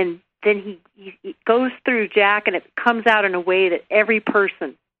 and then he goes through Jack, and it comes out in a way that every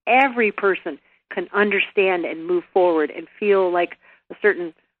person can understand and move forward and feel like a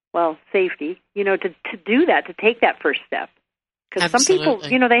certain safety, to do that, to take that first step. Because some people,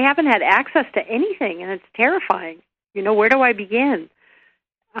 they haven't had access to anything, and it's terrifying. Where do I begin?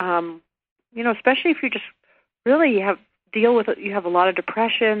 Especially if you just really you have a lot of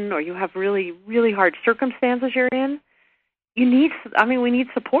depression, or you have really, really hard circumstances you're in. We need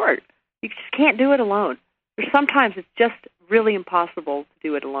support. You just can't do it alone. Sometimes it's just really impossible to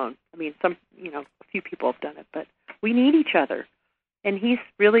do it alone. I mean, a few people have done it, but we need each other. And he's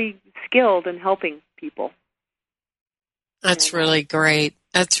really skilled in helping people. That's really great.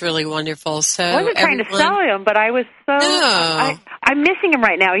 That's really wonderful. So I wasn't trying to sell him, but I was I'm missing him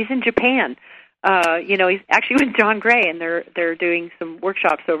right now. He's in Japan. He's actually with John Gray, and they're doing some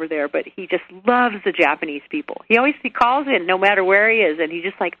workshops over there. But he just loves the Japanese people. He calls in no matter where he is, and he's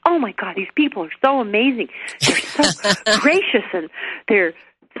just like, oh my God, these people are so amazing. They're so gracious, and they're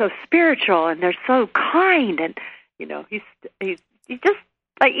so spiritual, and they're so kind, and he's just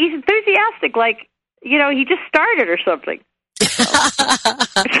like he's enthusiastic, like he just started or something.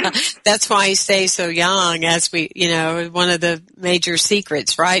 That's why he stays so young, as one of the major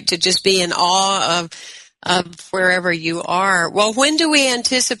secrets, right? To just be in awe of wherever you are. Well, when do we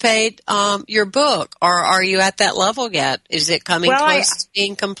anticipate your book, or are you at that level yet? Is it coming close to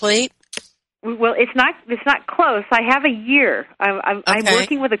being complete? Well, it's not close. I have a year. I'm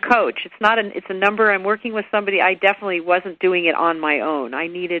working with a coach. It's a number. I'm working with somebody. I definitely wasn't doing it on my own. I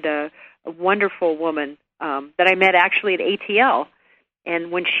needed a wonderful woman that I met actually at ATL.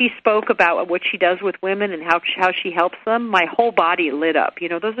 And when she spoke about what she does with women and how she helps them, my whole body lit up.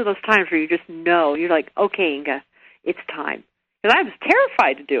 Those are those times where you just know. You're like, okay, Inga, it's time. Because I was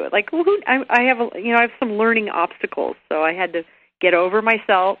terrified to do it. Like, I have some learning obstacles, so I had to get over my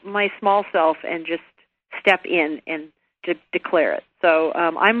small self, and just step in and to declare it. So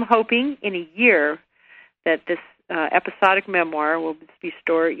I'm hoping in a year that this episodic memoir will be a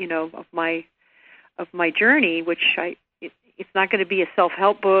story, of my journey, which it's not going to be a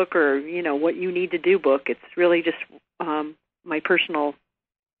self-help book or what you need to do book. It's really just my personal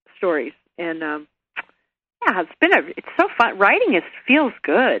stories, and it's so fun. Writing feels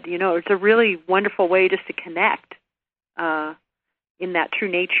good. It's a really wonderful way just to connect in that true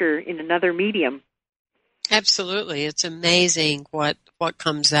nature in another medium. Absolutely. It's amazing what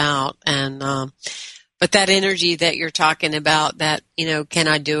comes out. And, but that energy that you're talking about, that, can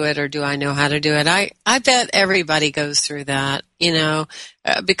I do it, or do I know how to do it? I bet everybody goes through that,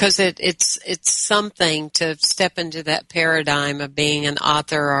 because it's something to step into that paradigm of being an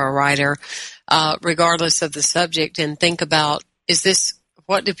author or a writer, regardless of the subject, and think about,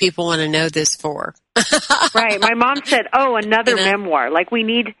 what do people want to know this for? Right. My mom said, another memoir. Like,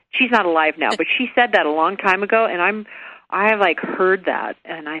 she's not alive now, but she said that a long time ago, and I have heard that,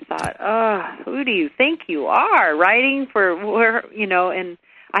 and I thought, who do you think you are, writing for, and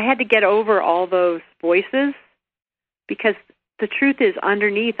I had to get over all those voices, because the truth is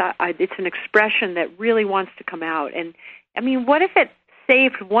underneath, it's an expression that really wants to come out. And I mean, what if it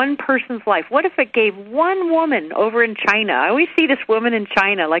saved one person's life? What if it gave one woman over in China? I always see this woman in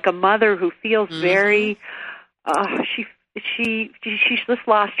China, like a mother who feels very, she's just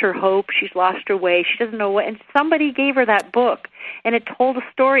lost her hope. She's lost her way. She doesn't know what. And somebody gave her that book, and it told a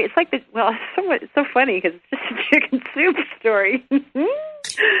story. It's like it's so funny because it's just a chicken soup story.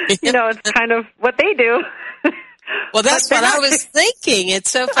 It's kind of what they do. Well, that's what I was thinking. It's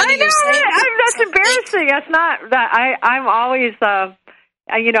so funny. I know. That's embarrassing. That's not that. I'm always.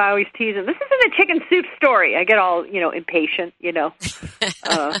 I always tease them. This isn't a chicken soup story. I get all, impatient,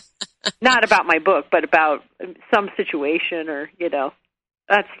 not about my book, but about some situation or,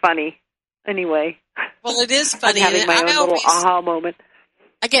 that's funny. Anyway. Well, it is funny. I'm having my own little aha moment.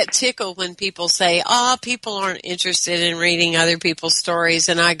 I get tickled when people say, people aren't interested in reading other people's stories.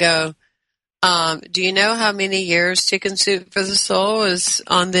 And I go, do you know how many years Chicken Soup for the Soul is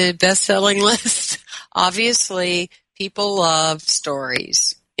on the best-selling list? Obviously, people love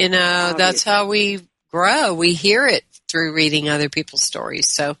stories. That's how we grow. We hear it through reading other people's stories.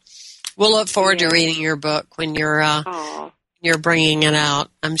 So we'll look forward to reading your book when you're bringing it out.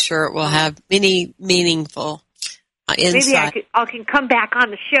 I'm sure it will have many meaningful insight. Maybe I can come back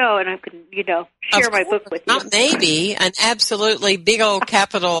on the show and I can, share my book with you. Not maybe, an absolutely big old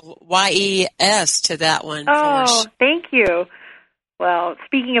capital YES to that one. Oh, thank you. Well,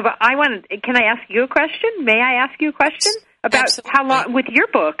 speaking of, can I ask you a question? May I ask you a question about Absolutely. How long with your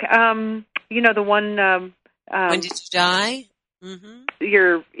book? The one. When Did You Die? Mm-hmm.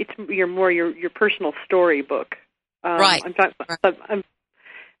 Your personal story book. Right.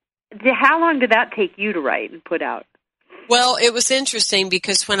 How long did that take you to write and put out? Well, it was interesting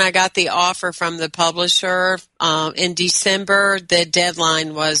because when I got the offer from the publisher in December, the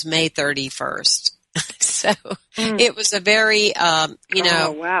deadline was May 31st. So it was a very,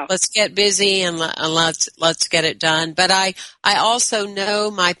 wow. let's get busy and let's get it done. But I also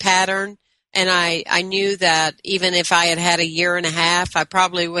know my pattern, and I knew that even if I had a year and a half, I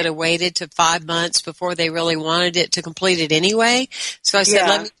probably would have waited to 5 months before they really wanted it to complete it anyway. So I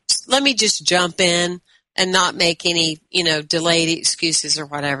said, let me just jump in and not make any, delayed excuses or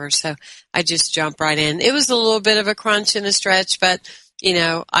whatever. So I just jumped right in. It was a little bit of a crunch and a stretch, but,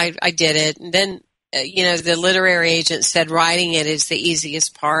 I did it. And then, the literary agent said writing it is the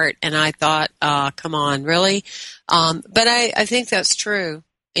easiest part. And I thought, come on, really? But I think that's true.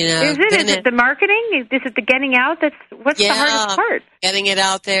 Is it the marketing? Is it the getting out? What's the hardest part? Getting it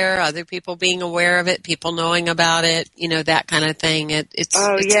out there, other people being aware of it, people knowing about it, that kind of thing. It's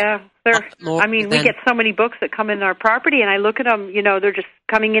we get so many books that come in our property, and I look at them, they're just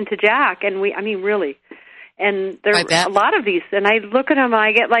coming into Jack, and really. And there are a lot of these, and I look at them and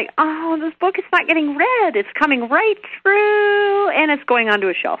I get like, oh, this book is not getting read. It's coming right through, and it's going onto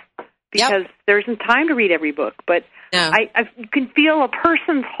a shelf because there isn't time to read every book. But no. I can feel a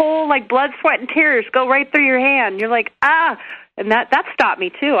person's whole, like, blood, sweat, and tears go right through your hand. You're like, and that stopped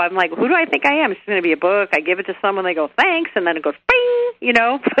me, too. I'm like, who do I think I am? It's going to be a book. I give it to someone, they go, thanks, and then it goes, bing,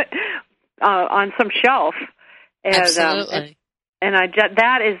 on some shelf. And, absolutely.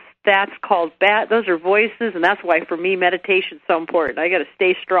 That's called those are voices, and that's why, for me, meditation is so important. I got to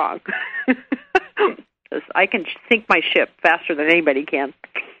stay strong. Because I can sink my ship faster than anybody can.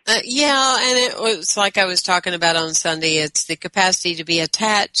 And it was like I was talking about on Sunday. It's the capacity to be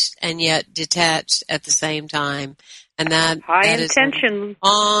attached and yet detached at the same time, and that intention, is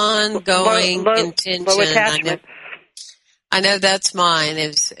ongoing intention. Low attachment. I know that's mine.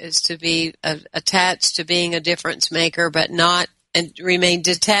 Is to be attached to being a difference maker, but not and remain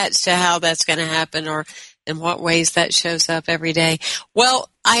detached to how that's going to happen or in what ways that shows up every day. Well,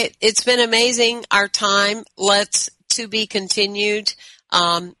 it's been amazing. Our time. Let's to be continued.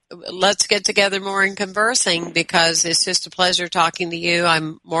 Let's get together more and conversing because it's just a pleasure talking to you.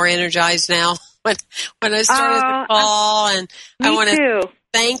 I'm more energized now when I started the call, and I want to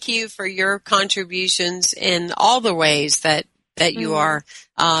thank you for your contributions in all the ways that you are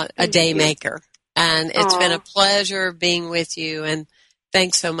a day maker. And it's been a pleasure being with you, and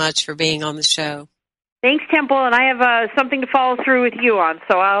thanks so much for being on the show. Thanks, Temple, and I have something to follow through with you on,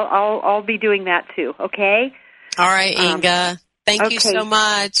 so I'll be doing that too. Okay. All right, Inga. Thank you so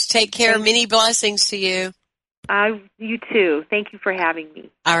much. Take care. Many blessings to you. You too. Thank you for having me.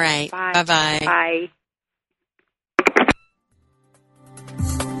 All right. Bye. Bye-bye. Bye.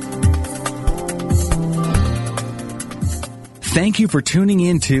 Thank you for tuning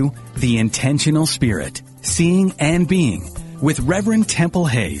in to The Intentional Spirit, Seeing and Being with Reverend Temple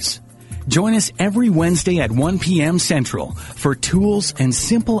Hayes. Join us every Wednesday at 1 p.m. Central for tools and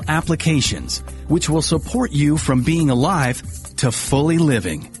simple applications which will support you from being alive to fully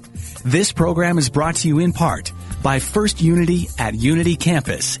living. This program is brought to you in part by First Unity at Unity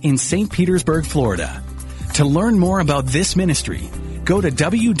Campus in St. Petersburg, Florida. To learn more about this ministry, go to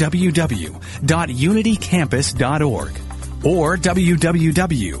www.unitycampus.org or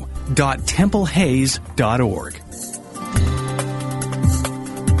www.templehays.org.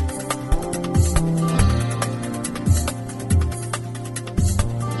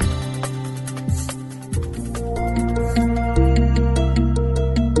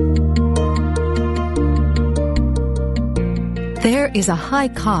 There is a high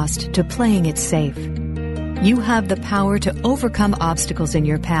cost to playing it safe. You have the power to overcome obstacles in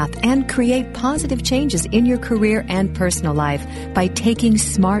your path and create positive changes in your career and personal life by taking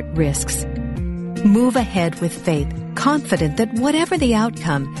smart risks. Move ahead with faith, confident that whatever the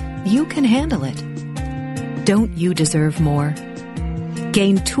outcome, you can handle it. Don't you deserve more?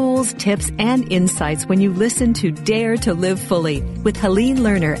 Gain tools, tips, and insights when you listen to Dare to Live Fully with Helene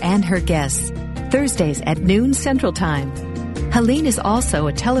Lerner and her guests, Thursdays at noon Central Time. Helene is also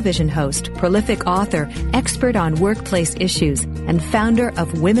a television host, prolific author, expert on workplace issues, and founder of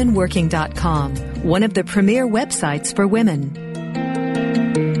WomenWorking.com, one of the premier websites for women.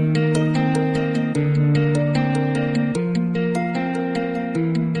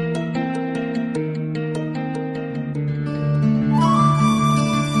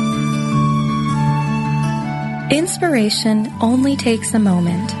 Inspiration only takes a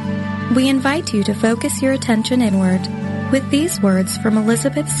moment. We invite you to focus your attention inward with these words from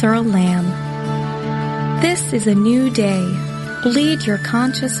Elizabeth Searle Lamb. This is a new day. Lead your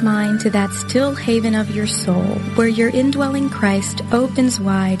conscious mind to that still haven of your soul, where your indwelling Christ opens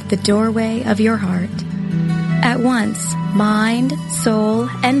wide the doorway of your heart. At once, mind, soul,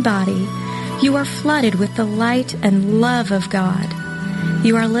 and body, you are flooded with the light and love of God.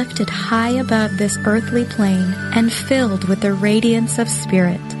 You are lifted high above this earthly plane and filled with the radiance of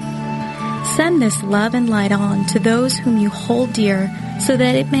Spirit. Send this love and light on to those whom you hold dear so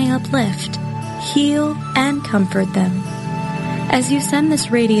that it may uplift, heal, and comfort them. As you send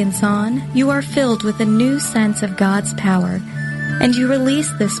this radiance on, you are filled with a new sense of God's power, and you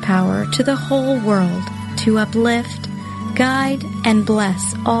release this power to the whole world to uplift, guide, and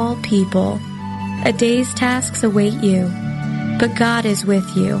bless all people. A day's tasks await you, but God is with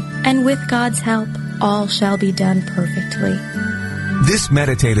you, and with God's help, all shall be done perfectly. This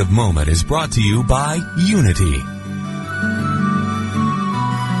meditative moment is brought to you by Unity.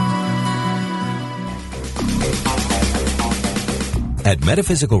 At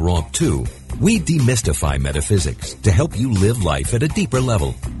Metaphysical Romp 2, we demystify metaphysics to help you live life at a deeper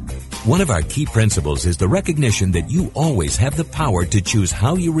level. One of our key principles is the recognition that you always have the power to choose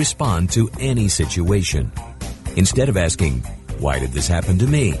how you respond to any situation. Instead of asking, "Why did this happen to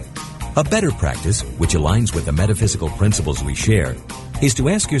me?" a better practice, which aligns with the metaphysical principles we share, is to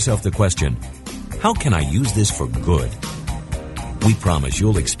ask yourself the question, "How can I use this for good?" We promise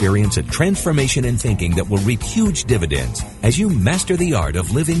you'll experience a transformation in thinking that will reap huge dividends as you master the art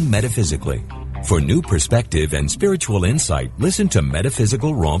of living metaphysically. For new perspective and spiritual insight, listen to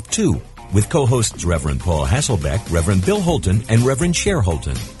Metaphysical Romp 2 with co-hosts Reverend Paul Hasselbeck, Reverend Bill Holton, and Reverend Cher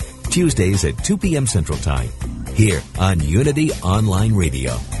Holton. Tuesdays at 2 p.m. Central Time, here on Unity Online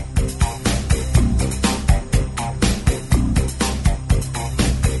Radio.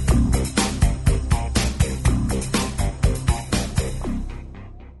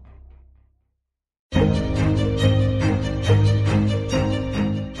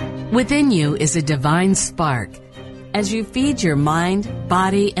 Within you is a divine spark. As you feed your mind,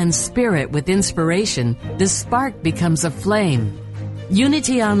 body, and spirit with inspiration, the spark becomes a flame.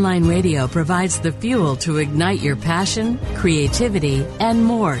 Unity Online Radio provides the fuel to ignite your passion, creativity, and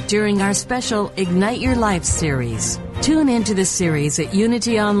more during our special Ignite Your Life series. Tune into the series at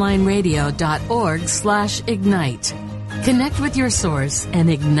unityonlineradio.org/ignite. Connect with your source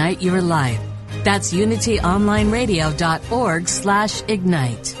and ignite your life. That's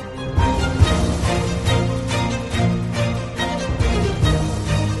unityonlineradio.org/ignite.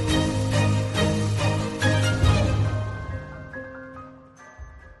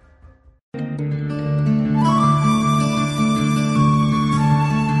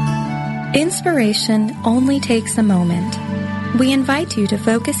 Inspiration only takes a moment. We invite you to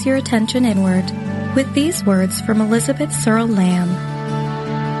focus your attention inward with these words from Elizabeth Searle Lamb.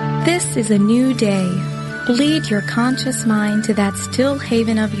 This is a new day. Lead your conscious mind to that still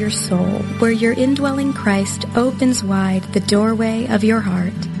haven of your soul where your indwelling Christ opens wide the doorway of your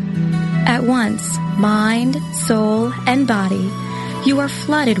heart. At once, mind, soul, and body, you are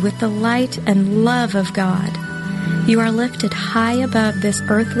flooded with the light and love of God. You are lifted high above this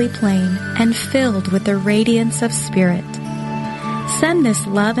earthly plane and filled with the radiance of Spirit. Send this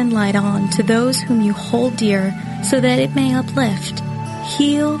love and light on to those whom you hold dear so that it may uplift,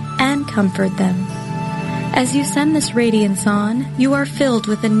 heal, and comfort them. As you send this radiance on, you are filled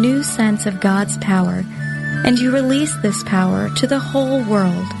with a new sense of God's power, and you release this power to the whole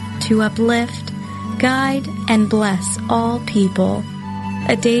world to uplift, guide, and bless all people.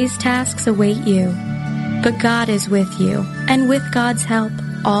 A day's tasks await you, but God is with you, and with God's help,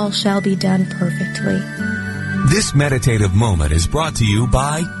 all shall be done perfectly. This meditative moment is brought to you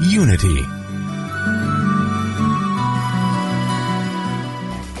by Unity.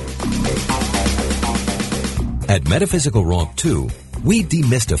 At Metaphysical Romp 2, we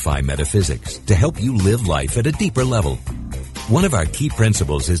demystify metaphysics to help you live life at a deeper level. One of our key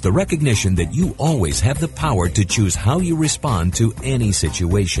principles is the recognition that you always have the power to choose how you respond to any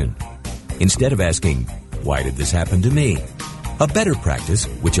situation. Instead of asking, "Why did this happen to me?" a better practice,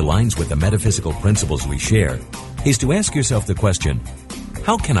 which aligns with the metaphysical principles we share, is to ask yourself the question,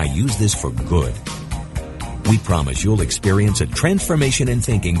 "How can I use this for good?" We promise you'll experience a transformation in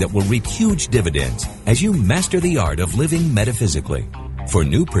thinking that will reap huge dividends as you master the art of living metaphysically. For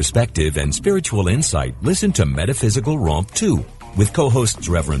new perspective and spiritual insight, listen to Metaphysical Romp 2 with co-hosts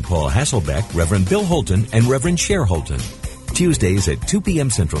Reverend Paul Hasselbeck, Reverend Bill Holton, and Reverend Cher Holton. Tuesdays at 2 p.m.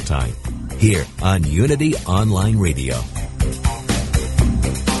 Central Time, here on Unity Online Radio.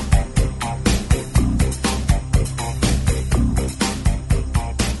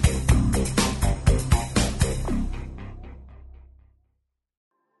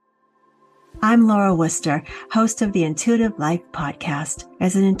 I'm Laura Worcester, host of the Intuitive Life podcast.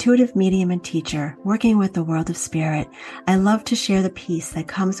 As an intuitive medium and teacher working with the world of spirit, I love to share the peace that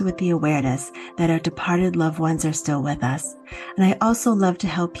comes with the awareness that our departed loved ones are still with us. And I also love to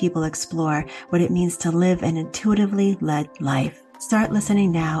help people explore what it means to live an intuitively led life. Start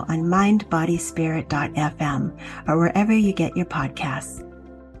listening now on mindbodyspirit.fm or wherever you get your podcasts.